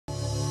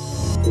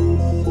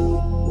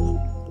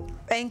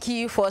Thank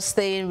you for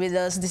staying with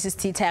us. This is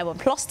Tea Time on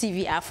Plus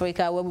TV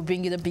Africa, where we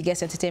bring you the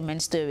biggest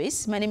entertainment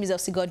stories. My name is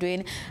Elsie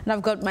Godwin, and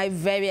I've got my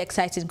very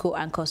exciting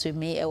co-anchors with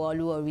me,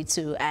 Ewaoluwa,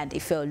 Oritu, and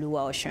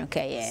Ifeoluwa,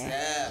 Osunkeye.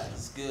 Yeah,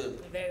 it's good.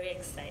 Very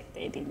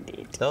excited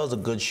indeed. That was a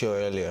good show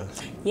earlier.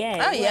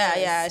 Yeah. Oh,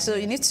 yeah. So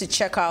you need to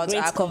check out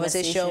Great our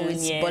conversation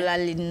with yeah. Bola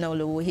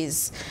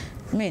Linolowo.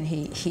 I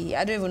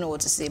don't even know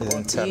what to say,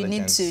 but you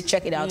need to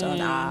check it out on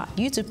our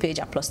YouTube page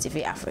at Plus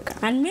TV Africa.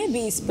 And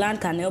maybe his plan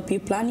can help you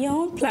plan your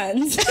own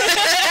plans. He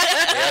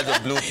has a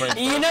blueprint.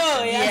 He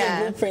has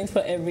a blueprint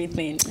for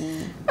everything.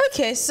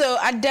 Okay, so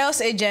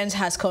Adele's agent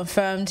has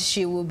confirmed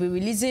she will be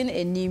releasing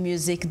a new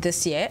music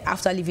this year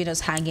after leaving us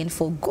hanging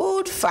for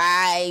good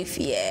 5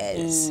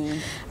 years.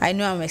 I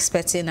know I'm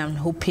expecting and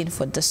hoping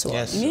for this one.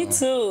 Yes, Me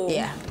too.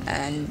 Yeah,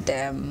 and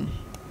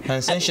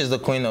since she's the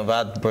queen of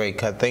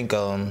heartbreak, I think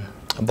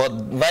but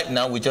right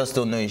now we just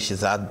don't know if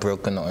she's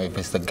heartbroken or if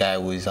it's the guy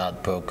who is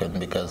heartbroken,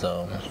 because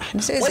whatever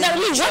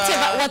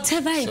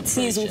it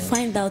is, we'll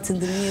find out in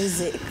the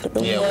music. Don't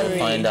worry. We'll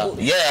find out.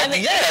 I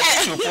think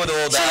she'll put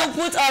all that. She'll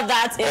put all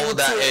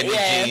that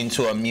energy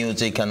into her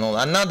music and all.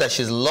 And now that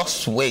she's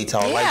lost weight,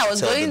 I would like to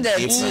tell the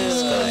people,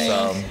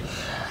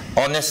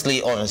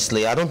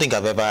 honestly, I don't think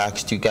I've ever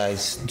asked you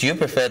guys, do you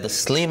prefer the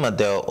slim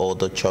Adele or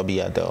the chubby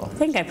Adele? I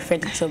think I prefer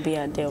the chubby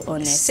Adele,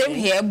 honestly. Same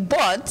here,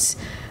 but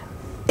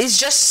it's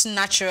just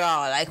natural.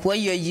 Like when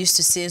you're used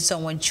to seeing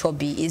someone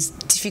chubby, it's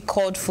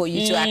difficult for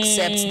you to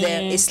accept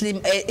them,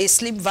 a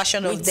slim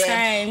version of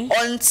them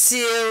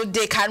until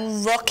they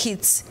can rock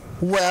it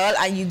well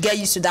and you get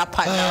used to that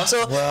part now.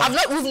 So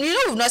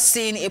we've not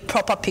seen a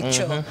proper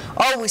picture.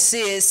 All we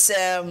see is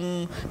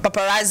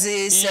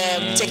paparazzis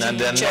taking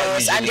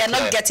pictures, and they're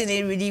not getting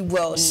it really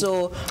well.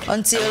 So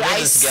until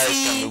I see,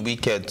 guys can be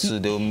wicked, so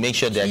they'll make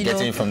sure they're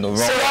getting it from the wrong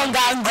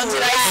angle.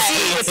 Until I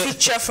see a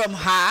picture from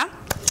her,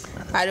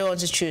 I don't want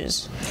to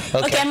choose.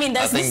 Okay, I mean,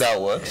 I think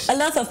that works. A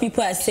lot of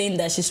people are saying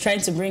that she's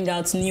trying to bring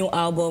out new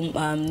album,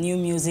 new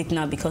music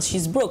now because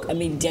she's broke. I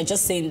mean, they're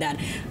just saying that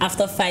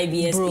after 5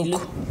 years,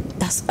 broke.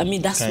 That's what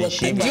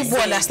people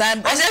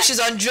understand. I said she's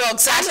on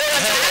drugs.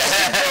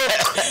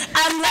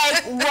 I'm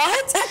like,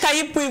 what? How can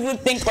you people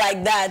think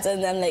like that?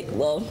 And I'm like,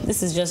 well,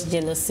 this is just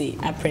jealousy,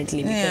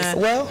 apparently. Because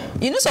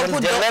some people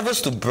there are levels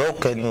to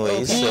broke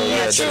anyway.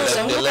 So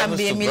some people can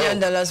be $1 million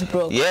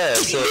broke. Yeah,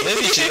 so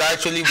maybe she's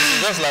actually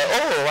just like,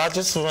 I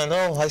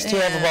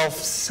still have about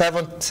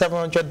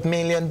 $700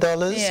 million.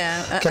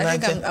 Yeah, I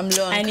think I'm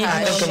low on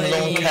cash. I think I'm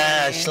low on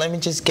cash. Let me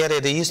just get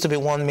it. It used to be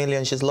 $1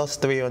 million. She's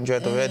lost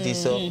 300 already.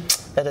 So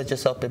better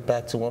just up it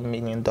back to $1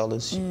 million.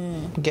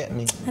 Get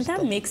me? And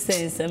that makes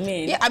sense. I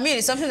mean,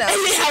 it's something that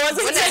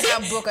when I say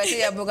I'm broke, I say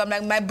you're broke. I'm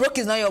like, my broke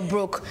is not your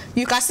broke.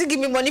 You can still give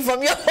me money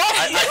from your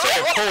I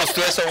saw a post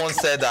where someone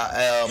said that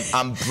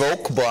I'm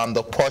broke, but I'm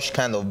the posh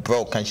kind of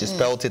broke, and she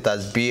spelled it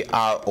as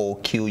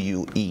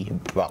BROQUE,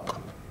 broke.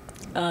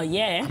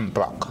 Yeah. I'm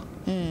broke.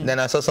 Then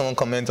I saw someone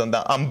comment on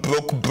that, I'm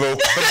broke.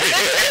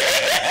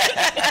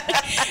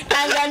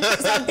 And then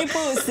some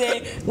people will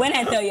say, when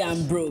I tell you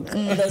I'm broke,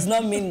 it does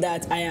not mean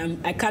that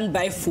I can't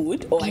buy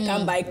food or I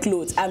can't buy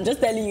clothes. I'm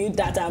just telling you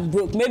that I'm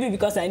broke. Maybe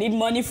because I need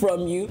money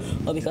from you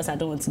or because I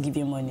don't want to give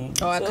you money.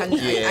 Or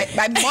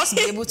I must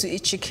be able to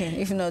eat chicken.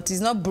 If not, it's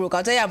not broke.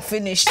 I'll tell you I'm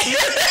finished.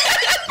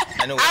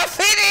 I'm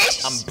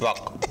finished. I'm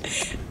broke.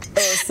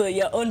 Oh, so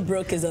your own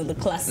broke is on the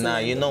class. Nah,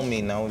 you know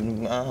me now.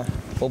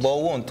 But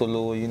won't to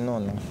you know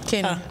now.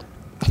 Okay,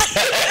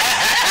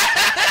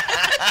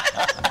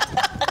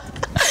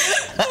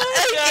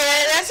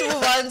 let's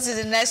move on to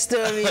the next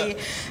story.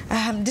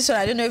 This one,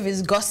 I don't know if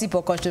it's gossip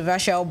or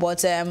controversial,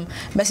 but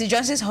Mercy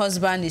Johnson's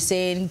husband is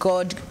saying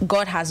God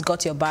has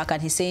got your back,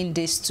 and he's saying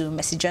this to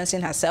Mercy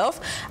Johnson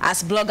herself,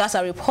 as bloggers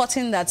are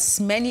reporting that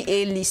many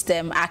A-list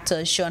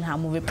actors shown her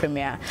movie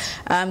premiere.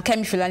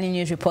 Kemi Filani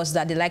News reports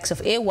that the likes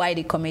of AY,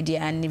 the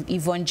comedian, and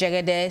Yvonne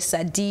Jegede,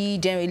 Sadi,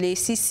 Denrele,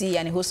 Sisi,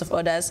 and a host of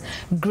others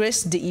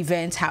graced the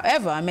event.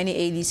 However, many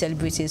A-list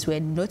celebrities were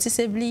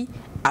noticeably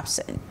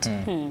absent.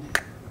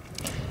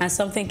 And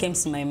something came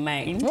to my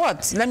mind.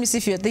 What? Let me see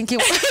if you're thinking.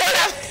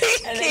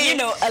 You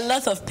know, a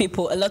lot of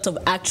people, a lot of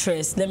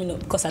actresses, let me know,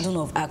 because I don't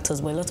know of actors,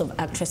 but a lot of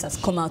actresses has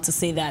come out to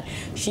say that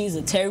she's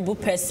a terrible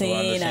person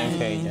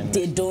and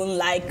they don't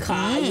like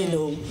her, you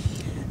know.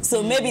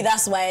 So maybe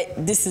that's why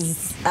this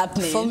is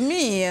happening. For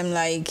me, I'm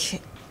like,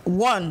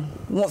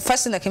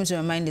 first thing that came to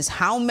my mind is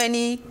how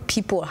many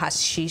people has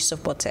she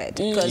supported?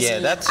 Because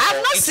that's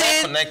I'm not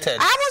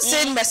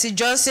saying Mercy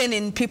Johnson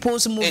in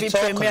people's movie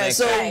premiere.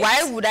 So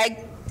why would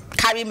I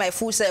carry my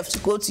full self to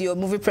go to your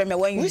movie premiere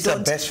when you don't? Who's your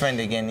best friend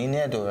again?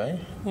 Inedo, right?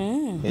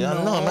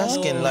 I'm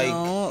asking, like,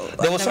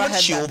 There was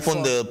somebody she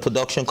opened the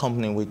production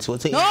company with.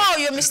 No,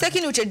 you're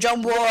mistaken with a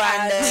Jumbo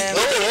and...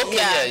 oh,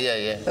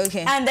 okay, yeah.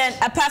 Okay. And then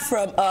apart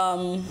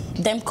from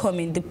them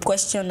coming, the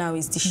question now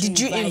is, did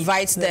you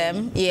invite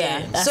them?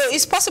 Yeah. So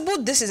it's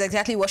possible this is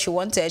exactly what she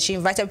wanted. She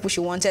invited people she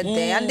wanted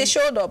there, and they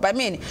showed up. I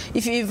mean,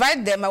 if you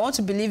invite them, I want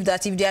to believe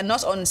that if they are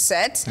not on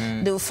set,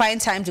 they will find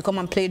time to come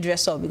and play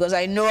dress up, because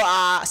I know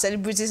our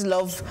celebrities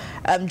love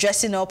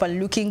dressing up and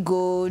looking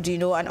good, you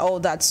know, and all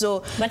that. So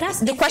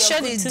the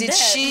question is, did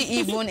she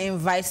even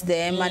invite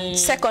them? And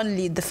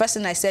secondly, the first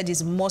thing I said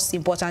is most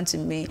important to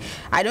me.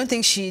 I don't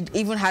think she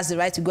even has the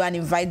right to go and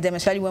invite them,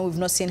 especially when we've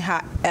not seen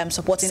her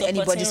supporting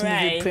anybody's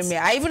movie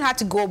premiere. I even had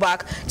to go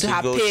back to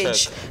her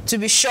page to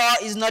be sure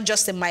it's not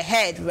just in my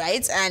head,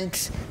 right?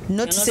 And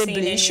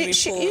noticeably, she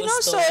you know,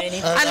 so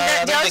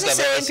and they're also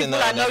saying people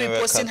are not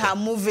reposting her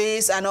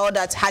movies and all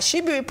that. Has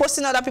she been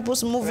reposting other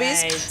people's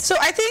movies? So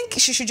I think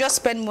she should just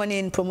spend money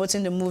in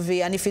promoting the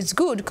movie, and if it's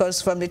good,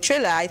 because from the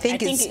trailer I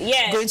think it's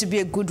going to be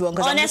a good one,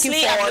 because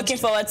I'm looking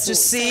forward to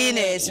seeing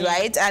it,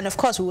 right? And of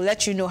course we'll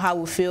let you know how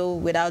we feel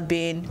without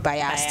being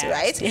biased.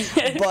 Right?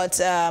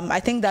 But I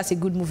think that's a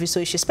good movie, so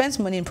if she spends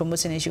money in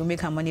promoting it, she'll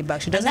make her money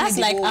back. She doesn't need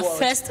the whole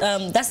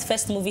world. That's the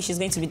first movie she's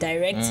going to be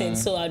directing,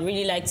 so I'd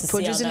really like to see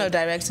producing or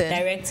directing.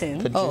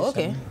 Producing. Oh,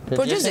 okay.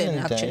 Producing,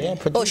 actually. Yeah,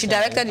 oh, she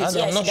directed it.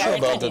 I'm not sure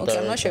about that. Okay,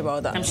 I'm not sure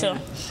about that. I'm sure.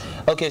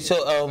 Okay,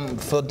 so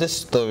for this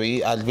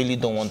story, I really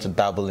don't want to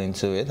dabble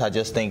into it. I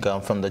just think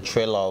from the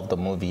trailer of the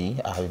movie,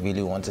 I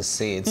really want to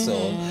see it. So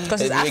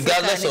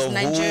regardless of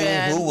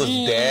who was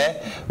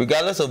there,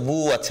 regardless of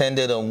who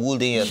attended and who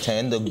didn't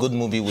attend, the good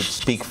movie would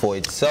speak for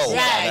itself. Right,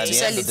 and at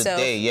the end of the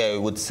day,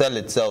 it would sell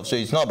itself. So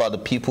it's not about the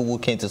people who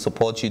came to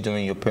support you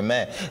during your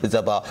premiere. It's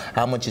about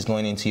how much is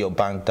going into your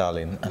bank,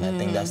 darling. And I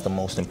think that's the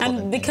most important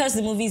thing. Because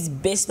the movie is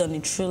based on a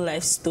true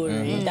life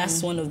story,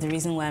 that's one of the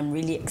reasons why I'm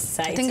really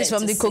excited. I think it's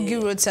from the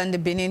Kogi roots and the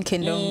Benin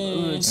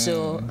Kingdom roots.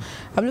 So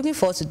I'm looking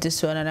forward to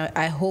this one, and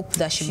I hope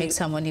that she makes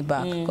her money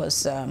back,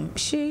 because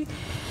she...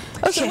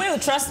 Okay. So will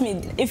trust me,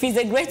 if it's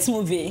a great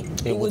movie,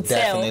 it would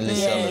definitely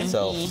sell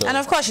itself. So. And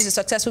of course, she's a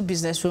successful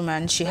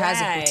businesswoman. She has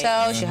a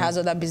hotel, she has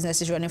other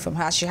businesses running from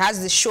her. She has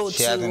the show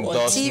too on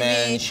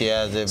TV. She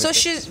has everything. So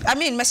she's, I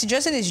mean, Mercy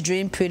Johnson is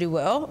doing pretty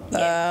well.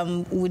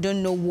 We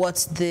don't know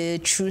what the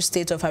true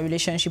state of her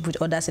relationship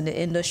with others in the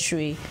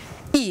industry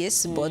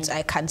is, but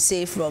I can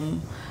say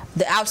from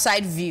the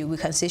outside view, we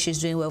can say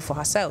she's doing well for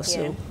herself.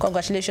 So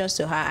congratulations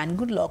to her, and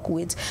good luck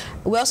with...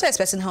 We're also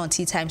expecting her on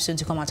Tea Time soon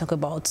to come and talk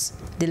about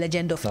the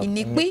legend of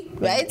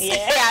Inikwi, right?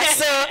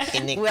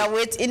 So we are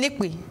with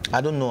Inikwi. I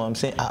don't know, I'm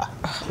saying,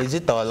 is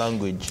it our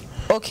language?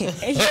 Okay.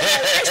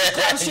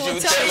 She will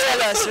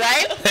tell us,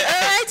 right? All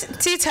right,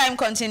 Tea Time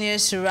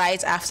continues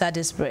right after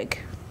this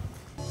break.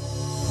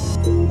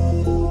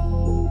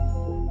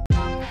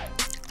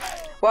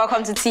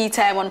 Welcome to Tea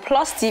Time on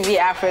Plus TV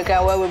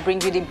Africa, where we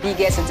bring you the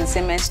biggest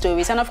entertainment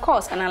stories and, of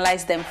course,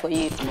 analyze them for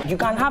you. You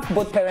can have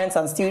both parents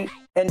and still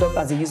end up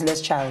as a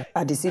useless child.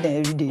 I see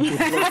them every day.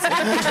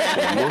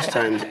 Most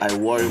times, I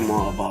worry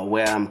more about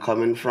where I'm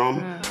coming from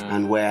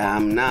and where I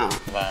am now,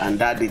 and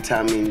that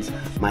determines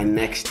my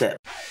next step.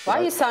 Why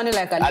are you sounding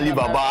like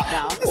Alibaba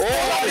now?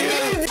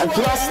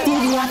 Plus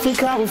TV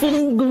Africa, we're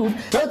feeling good.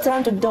 No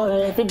time to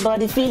dull,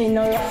 everybody feeling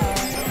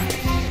alright.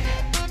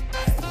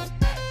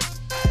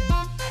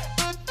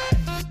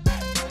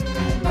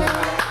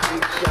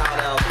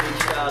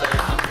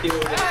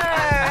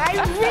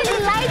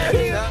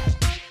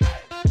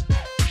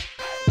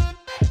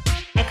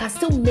 I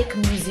still make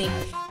music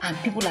and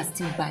people are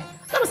still buying.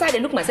 Sometimes I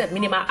look myself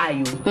minimal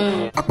IU.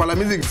 Akpala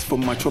music is for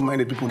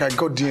mature-minded people. I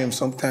got DMs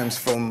sometimes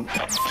from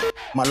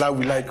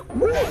Malawi, like,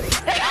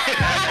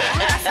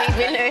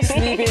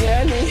 sleeping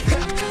early.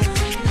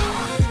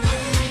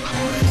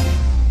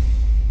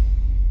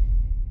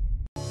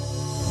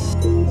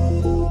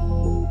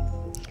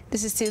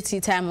 This is still Tea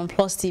Time on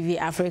Plus TV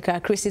Africa.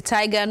 Chrissy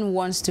Teigen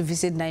wants to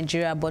visit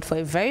Nigeria, but for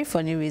a very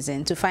funny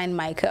reason, to find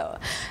Michael.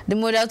 The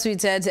model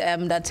tweeted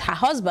that her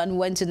husband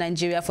went to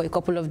Nigeria for a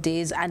couple of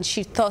days, and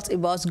she thought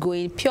about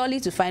going purely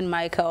to find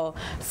Michael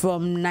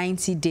from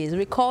 90 Days.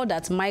 Recall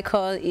that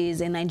Michael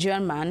is a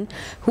Nigerian man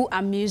who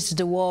amused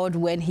the world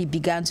when he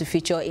began to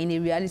feature in a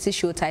reality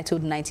show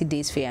titled 90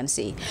 Days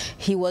Fiancé.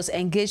 He was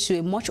engaged to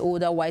a much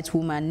older white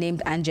woman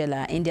named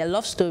Angela. In their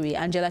love story,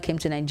 Angela came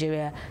to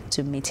Nigeria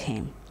to meet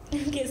him.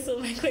 Okay, so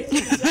my question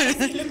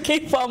is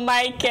looking for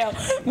Michael.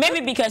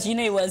 Maybe because, you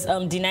know, he was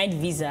denied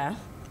visa.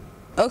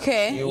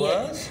 Okay. He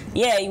was?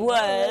 Yeah, he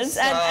was.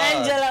 And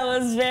Angela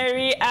was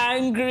very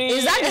angry.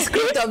 Is that the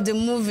script of the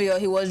movie, or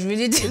he was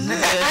really denied?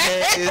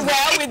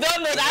 Well, we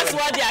don't know. That's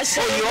what they are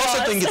showing. Oh, you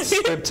also think it's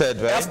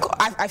scripted, right? Of course,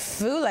 I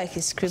feel like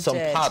it's scripted.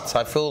 Some parts,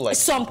 I feel like.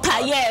 Some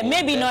parts, yeah.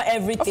 Maybe not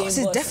everything. Of course,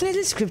 it's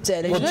definitely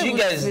scripted. But you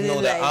guys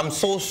know that. I'm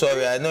so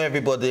sorry. I know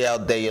everybody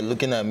out there, you're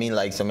looking at me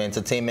like some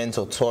entertainment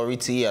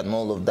authority and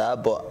all of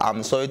that, but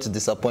I'm sorry to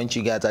disappoint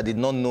you guys. I did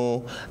not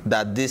know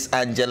that this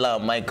Angela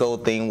and Michael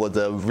thing was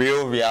a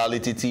real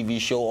reality TV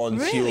show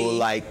until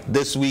like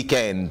this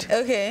weekend.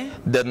 Okay.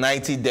 The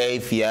 90 Day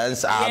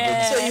Fiancé.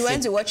 Yeah. So you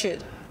went to watch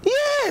it?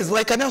 Yeah, Yes,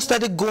 like I now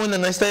started going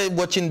and I started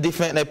watching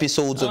different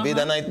episodes of it,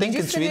 and I think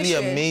it's really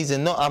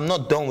amazing. No, I'm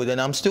not done with it.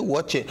 I'm still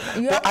watching.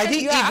 But I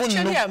didn't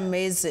even know. Actually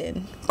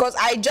amazing, because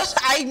I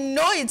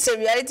know it's a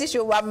reality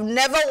show, but I've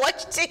never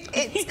watched it.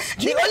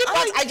 The only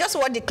part I just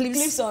watch the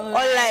clips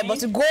online, but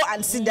to go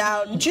and sit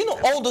down. Do you know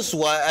all this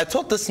while I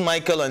thought this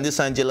Michael and this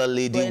Angela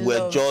lady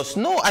were just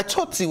I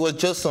thought it was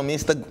just some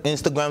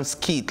Instagram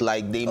skit,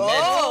 like they met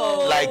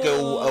like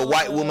a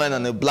white woman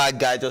and a black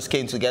guy just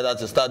came together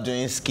to start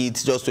doing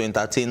skits just to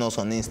entertain us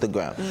on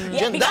Instagram.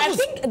 Yeah, because I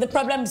think the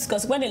problem is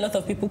because when a lot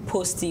of people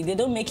post it, they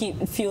don't make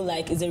it feel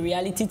like it's a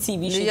reality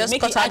TV show. They just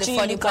cut out the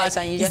funny parts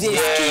and you just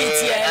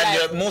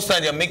and most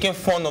times they're making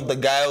fun of the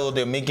guy, or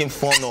they're making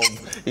fun of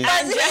his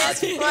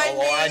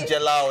or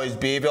Angela or his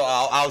behavior, or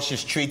how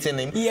she's treating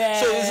him.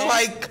 Yeah. So it's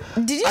like,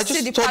 did you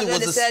see the part where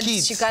they said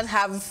she can't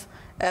have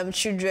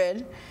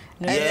children?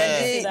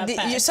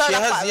 You saw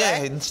that part,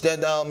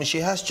 right? She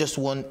has just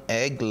one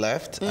egg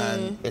left,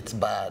 and it's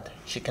bad.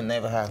 She can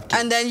never have kids.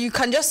 And then you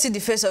can just see the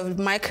face of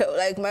Michael.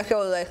 Like Michael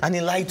was like, and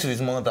he lied to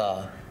his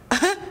mother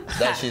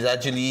that she's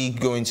actually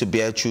going to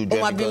bear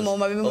children. He's going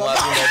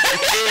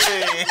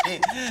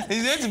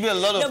to be a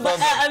lot of fun.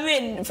 I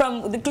mean,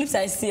 from the clips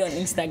I see on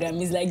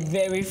Instagram, it's like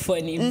very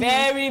funny,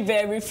 very,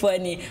 very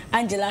funny.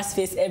 Angela's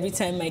face every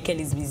time Michael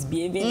is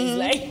misbehaving is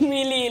like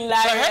really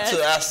hilarious. So I had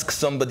to ask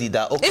somebody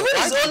that. Okay, even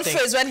his own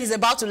face when he's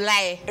about to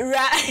lie,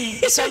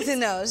 right?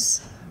 Something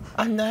else.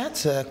 And I had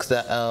to ask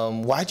that,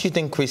 why do you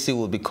think Chrissy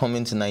will be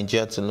coming to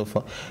Nigeria to look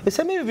for? They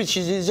said maybe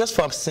she's just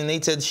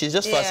fascinated. She's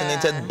just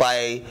fascinated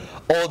by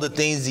all the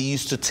things he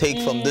used to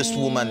take from this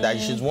woman, that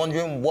she's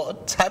wondering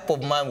what type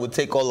of man would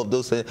take all of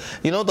those things.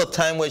 You know the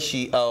time where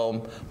she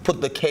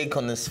put the cake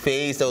on his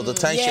face? There was the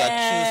time she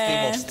accused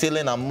him of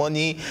stealing her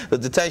money. There was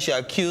the time she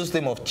accused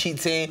him of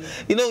cheating.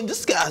 You know,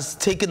 this guy has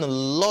taken a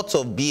lot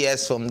of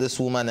BS from this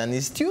woman, and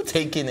he's still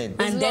taking it.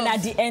 And then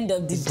at the end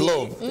of the day,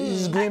 love.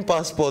 His green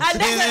passport. His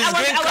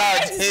green card.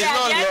 At the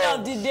end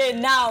of the day,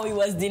 now he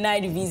was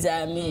denied visa.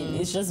 I mean,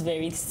 it's just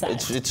very sad.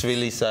 It's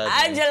really sad.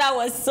 Angela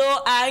was so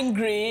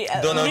angry.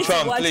 Donald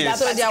Trump, please.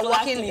 So they're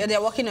working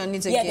on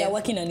it again. Yeah, they're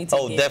working on it again.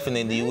 Oh,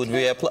 definitely. You would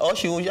reapply. Oh,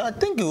 I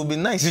think it would be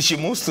nice if she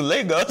moves to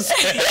Lagos.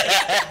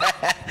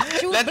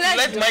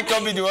 Let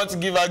Michael be the one to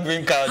give her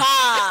green card.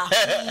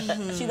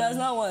 She does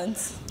not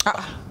want.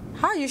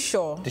 How are you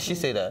sure? Did she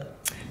say that?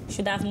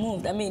 Should have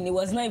moved. I mean, it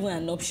was not even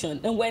an option.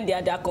 And when they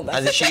had that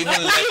conversation, as she even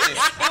left it.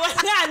 It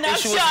was not an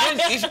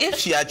option. If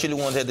she actually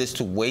wanted this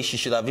to wait, she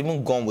should have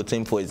even gone with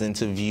him for his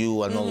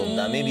interview and all of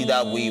that. Maybe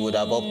that way he would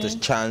have upped his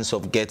chance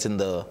of getting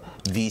the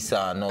visa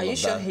and all of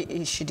that. Are you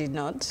sure she did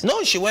not?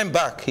 No, she went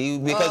back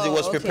because he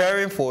was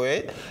preparing for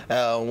it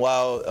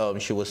while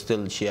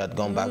she had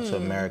gone back to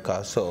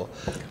America. So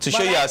to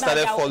show you, I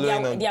started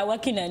following them. They are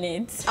working on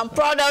it. I'm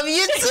proud of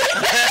you too.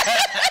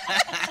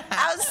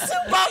 I'm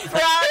super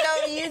proud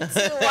of you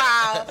too.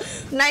 Wow,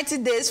 90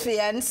 Days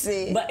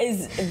Fiancé. But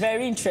it's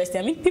very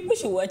interesting. I mean, people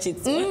should watch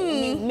it.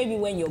 Maybe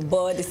when you're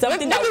bored, it's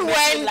something maybe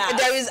when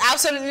there is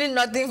absolutely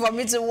nothing for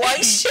me to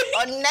watch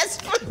on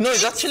Netflix. No,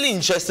 it's actually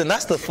interesting.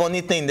 That's the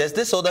funny thing. There's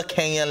this other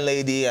Kenyan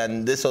lady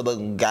and this other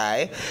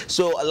guy.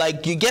 So,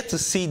 like, you get to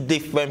see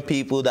different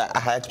people that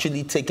are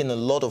actually taking a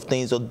lot of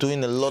things or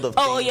doing a lot of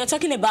things. Oh, you're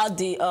talking about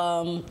the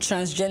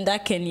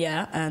transgender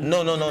Kenya? And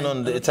No.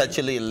 It's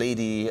actually a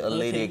lady, a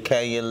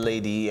Kenyan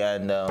lady,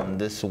 and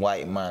this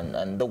white man.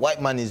 And the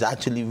white man is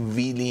actually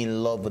really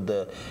in love with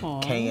the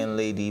Kenyan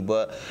lady,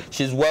 but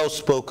she's well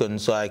spoken,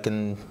 so I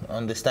can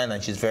understand,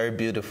 and she's very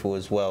beautiful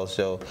as well.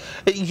 So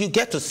you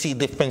get to see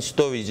different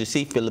stories. You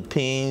see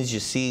Philippines, you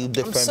see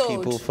different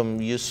people from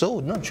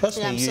No,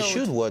 trust me, you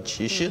should watch.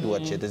 You should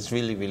watch it. It's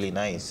really, really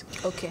nice.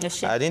 Okay.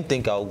 I didn't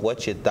think I would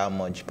watch it that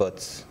much,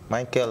 but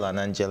Michael and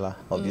Angela,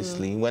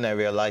 obviously, when I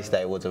realized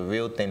that it was a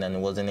real thing and it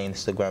wasn't an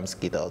Instagram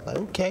skit, I was like,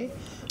 okay,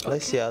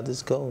 let's see how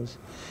this goes.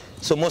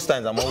 So most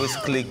times I'm always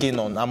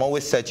I'm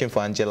always searching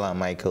for Angela and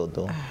Michael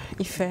though.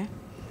 Ife.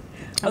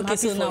 Okay,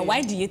 so now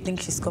why do you think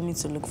she's coming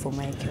to look for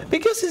Michael?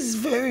 Because it's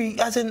very,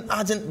 as in,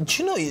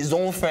 do you know his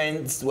own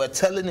friends were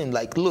telling him,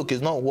 like, look,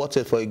 it's not worth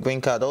it for a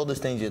green card, all those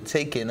things you're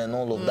taking and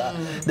all of that.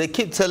 They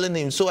keep telling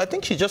him. So I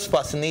think she's just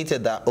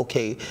fascinated that,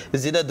 okay,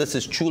 is either this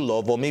is true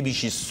love or maybe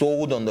she's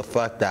sold on the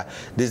fact that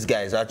this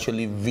guy is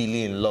actually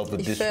really in love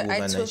with this woman.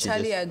 I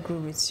totally agree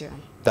with you.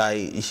 That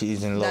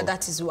she's in love.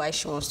 That is why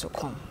she wants to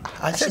come.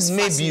 I said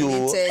maybe you.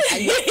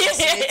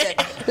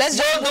 Let's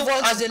just move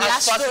on to the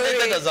last story. As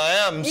fascinated as I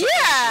am, so she's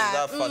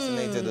that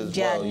fascinated as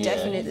well. Yeah,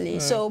 definitely.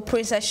 So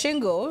Princess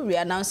Shingo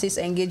re-announces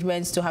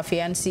engagements to her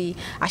fiancé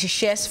as she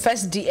shares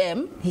first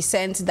DM he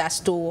sent that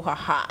stole her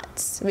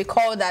heart.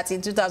 Recall that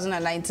in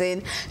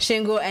 2019,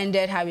 Shingo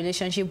ended her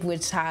relationship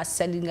with her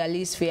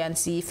Senegalese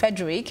fiancé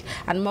Frederick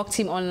and mocked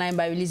him online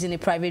by releasing a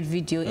private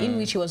video in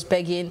which he was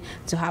begging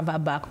to have her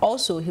back.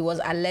 Also, he was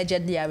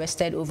allegedly recently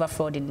arrested over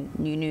fraud in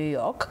New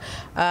York.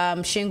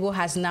 Shingo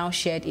has now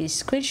shared a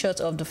screenshot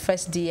of the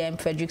first DM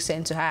Frederick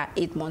sent to her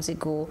 8 months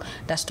ago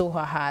that stole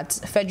her heart.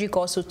 Frederick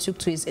also took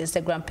to his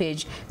Instagram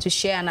page to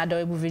share an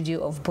adorable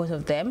video of both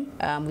of them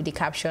with the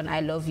caption,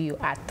 "I love you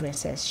at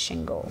Princess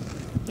Shingo."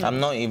 I'm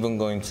not even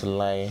going to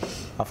lie.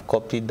 I've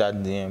copied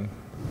that DM.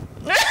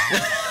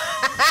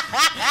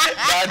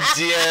 That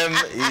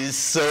DM is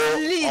so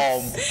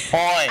on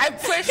point. I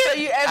pray for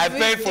you every I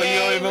pray for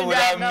day you even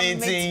without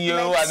meeting you,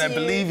 and I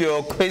believe you're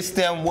a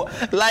Christian.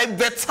 Like,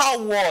 better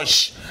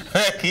wash.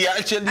 He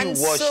actually washed that. And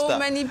so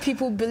many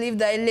people believe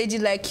that a lady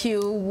like you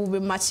will be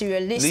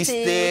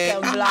materialistic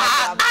and blah,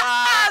 blah,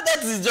 blah.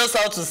 That is just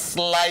how to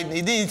slide.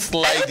 He didn't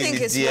slide. I don't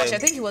think it's wash. I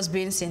think he was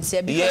being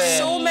sincere because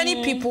so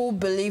many people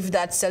believe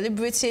that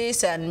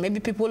celebrities and maybe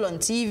people on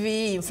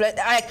TV,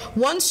 like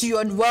once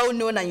you're well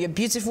known and you're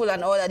beautiful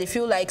and all that, they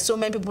feel like so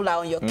many people are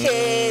on your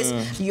case.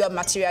 You're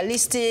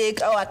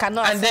materialistic. Oh, I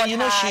cannot afford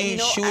then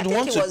she would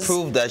want to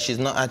prove that she's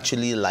not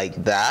actually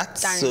like that.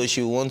 So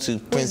she would want to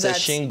Princess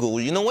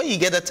Shingo. You know, when you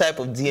get that type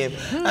of DM,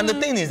 and the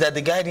thing is that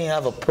the guy didn't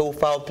have a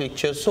profile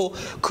picture, so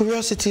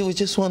curiosity, we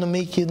just want to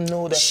make you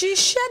know that she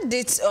shared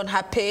it on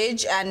her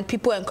page and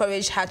people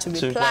encouraged her to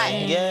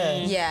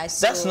reply.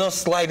 So that's not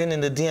sliding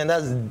in the DM,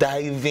 that's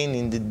diving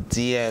in the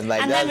DM.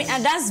 Like,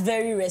 and that's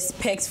very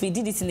respectful. He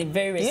did it in a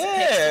very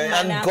respectful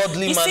manner. And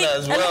godly manner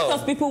as well. A lot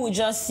of people would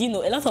just, a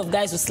lot of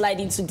guys will slide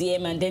into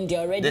DM and then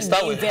they're already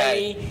being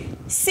very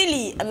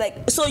silly. I'm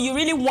like, so you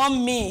really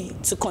want me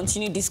to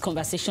continue this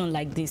conversation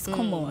like this?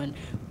 Come on.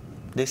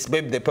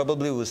 They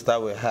probably will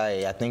start with,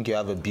 "Hi, I think you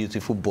have a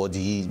beautiful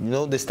body."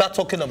 They start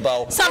talking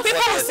about. Some people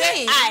will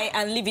say "hi"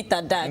 and leave it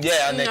at that.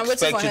 Yeah, and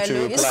expect you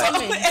to reply.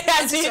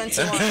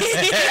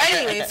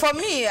 Anyway, for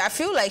me, I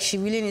feel like she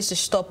really needs to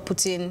stop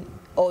putting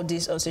all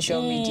this on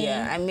social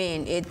media. I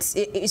mean,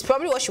 it's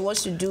probably what she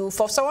wants to do.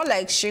 For someone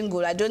like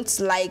Shingo, I don't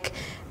like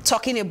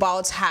talking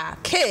about her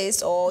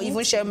case or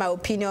even sharing my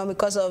opinion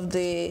because of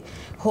the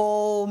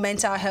whole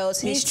mental health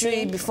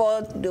history.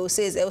 Before they will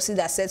say it's Elsie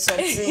that said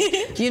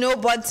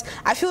something, but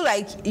I feel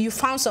like you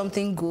found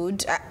something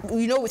good.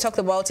 We talked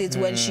about it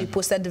when she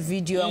posted the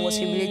video and was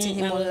humiliating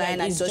him online,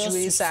 and it was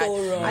really sad.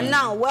 And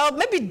now, well,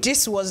 maybe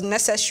this was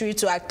necessary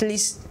to at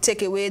least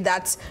take away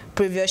that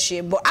previous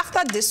shame. But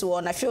after this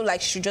one, I feel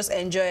like she should just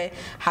enjoy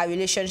her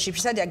relationship.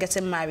 She said they're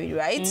getting married,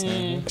 right?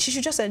 She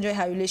should just enjoy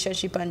her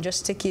relationship and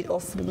just take it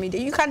off the media.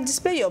 You can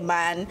display your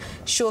man,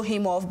 show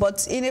him off,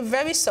 but in a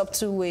very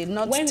subtle way,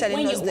 not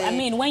telling us that. I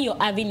mean, when you're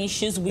having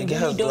issues, we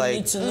really don't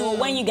need to know.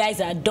 When you guys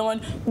are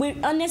done, we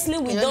don't need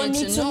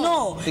to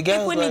know.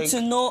 People need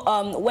to know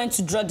when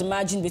to draw the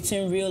margin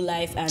between real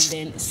life and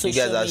then social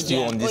media. You guys are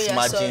still on this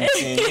margin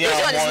thing.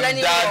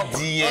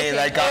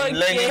 Like, I'm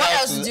learning What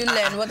else did you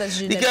learn? What else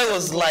did you learn? The guy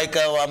was like,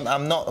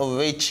 I'm not a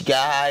rich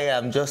guy,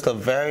 I'm just a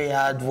very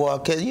hard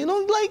worker.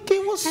 Like,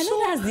 it was I know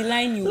that's the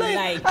line you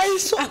like.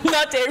 I'm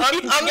not a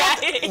rich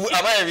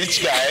guy. Am I a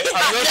rich guy?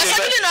 You're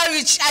certainly not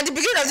rich. At the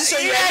beginning of this show,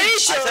 you are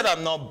rich. I said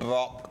I'm not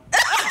broke.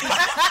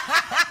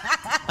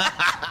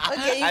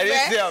 Okay, I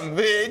didn't say I'm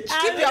rich.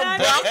 Keep your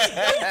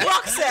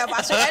block self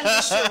as we end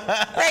the show.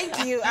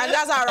 Thank you. And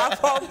that's our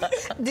wrap up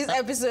this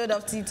episode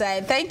of Tea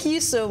Time. Thank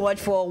you so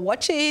much for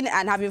watching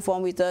and having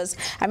fun with us.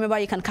 And remember,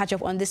 you can catch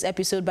up on this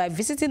episode by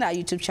visiting our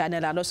YouTube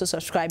channel and also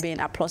subscribing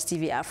at Plus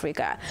TV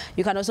Africa.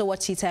 You can also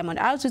watch Tea Time on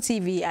Oritu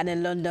TV and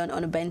in London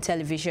on Ben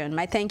Television.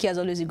 My thank you as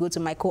always go to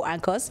my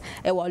co-anchors,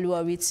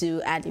 Ewaoluwa,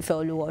 Oritu, and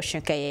Ifeoluwa,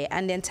 Osunkeye,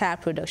 and the entire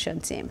production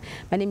team.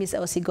 My name is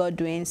Elsie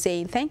Godwin,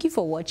 saying thank you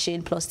for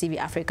watching Plus TV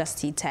Africa's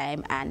Tea Time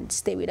and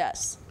stay with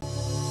us.